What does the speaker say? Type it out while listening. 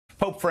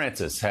Pope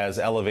Francis has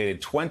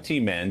elevated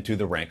 20 men to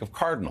the rank of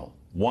Cardinal.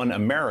 One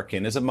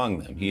American is among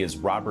them. He is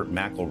Robert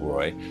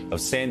McElroy of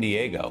San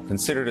Diego,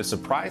 considered a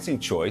surprising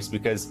choice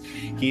because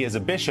he is a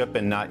bishop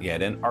and not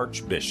yet an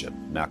archbishop.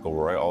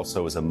 McElroy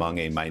also is among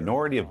a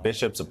minority of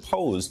bishops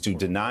opposed to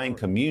denying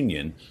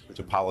communion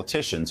to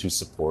politicians who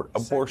support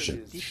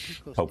abortion.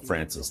 Pope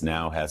Francis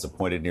now has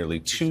appointed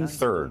nearly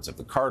 2/3 of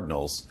the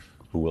cardinals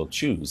who will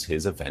choose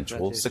his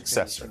eventual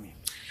successor.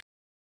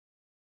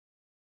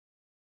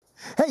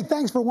 Hey,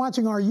 thanks for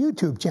watching our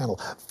YouTube channel.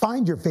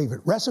 Find your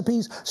favorite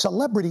recipes,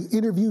 celebrity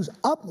interviews,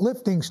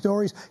 uplifting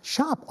stories,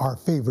 shop our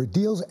favorite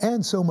deals,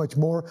 and so much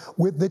more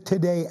with the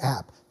Today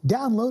app.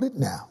 Download it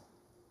now.